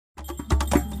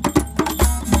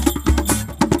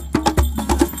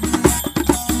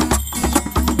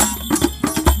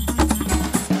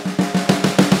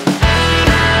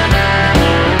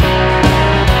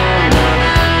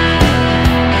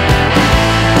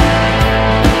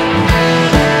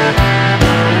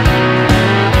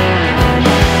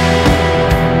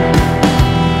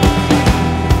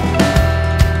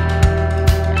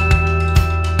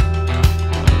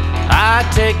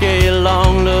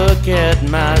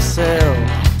myself.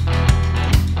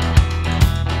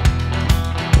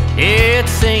 It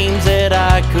seems that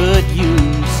I could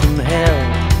use some help.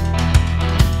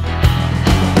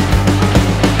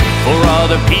 For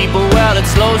other people, well, it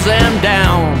slows them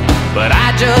down, but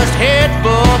I just hit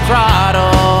full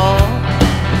throttle.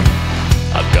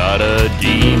 I've got a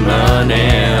demon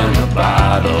in a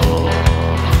bottle.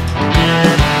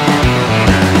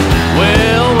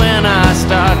 Well, when I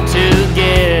start to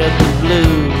get the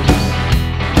blues,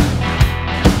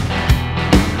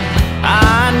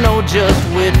 I know just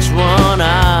which one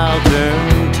I'll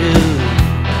turn to.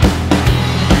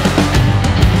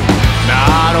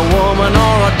 Not a woman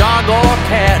or a dog or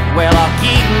cat, well, I'll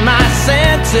keep my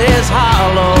senses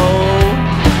hollow.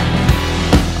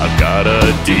 I've got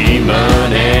a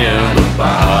demon in a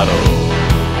bottle.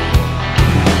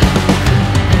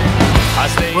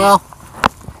 Well,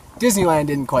 Disneyland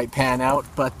didn't quite pan out,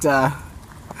 but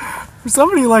for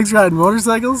somebody who likes riding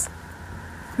motorcycles,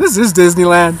 this is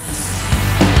Disneyland.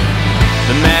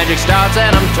 The magic starts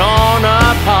and I'm torn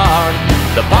apart.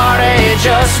 The party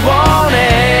just won't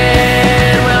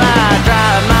end. Well, I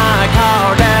drive my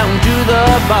car down to the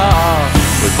bar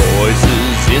with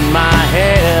voices in my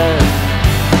head.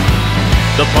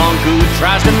 The punk who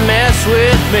tries to mess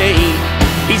with me,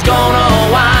 he's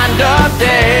gonna wind up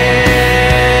dead.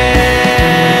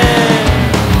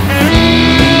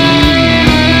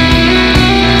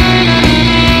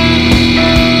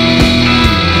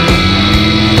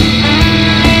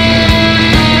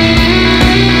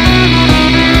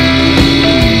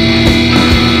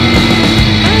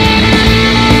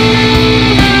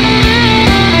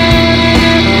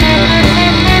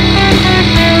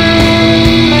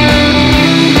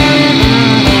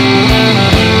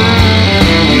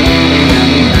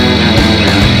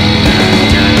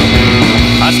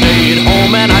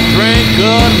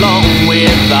 Along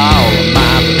with all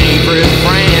my favorite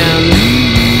friends.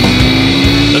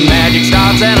 The magic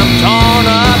starts and I'm torn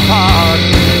apart.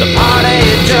 The party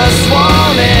just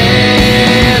won't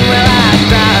end. Well, I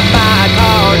drive my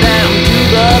car down to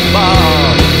the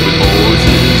bar with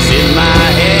voices in my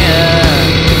head.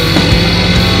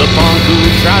 The punk who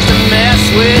tries to mess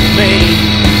with me,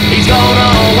 he's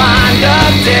gonna wind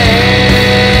up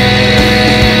dead.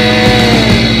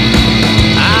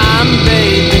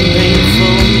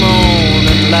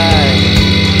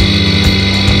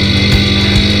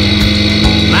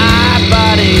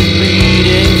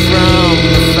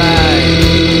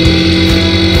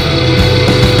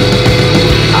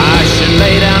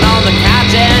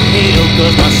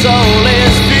 Cause my soul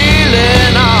is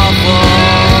feeling awful.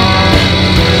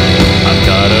 I've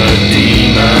got a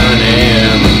demon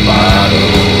in the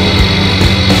bottle.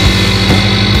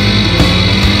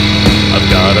 I've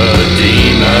got a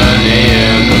demon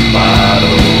in the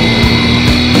bottle.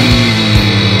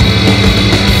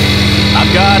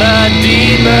 I've got a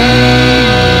demon.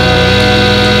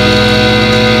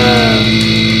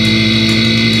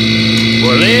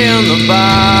 Well, in the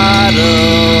bottle.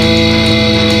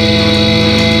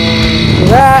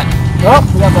 That, oh,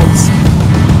 we got bugs.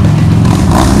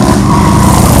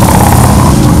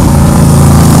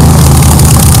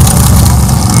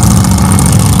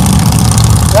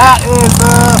 That is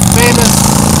the famous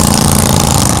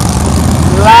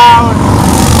loud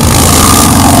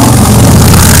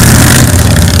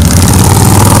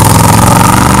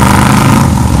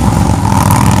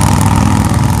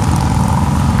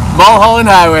Mulholland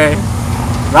Highway.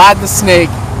 Ride the snake.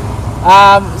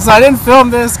 So I didn't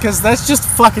film this because that's just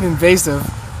fucking invasive.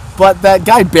 But that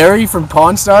guy Barry from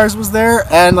Pawn Stars was there,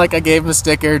 and like I gave him a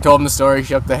sticker, told him the story,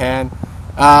 shook the hand,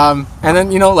 and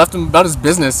then, you know, left him about his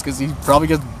business because he probably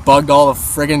gets bugged all the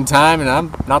friggin' time, and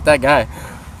I'm not that guy.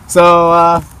 So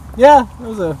yeah, it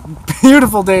was a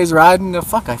beautiful day's riding.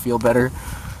 Fuck, I feel better.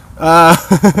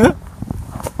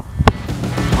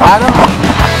 Adam.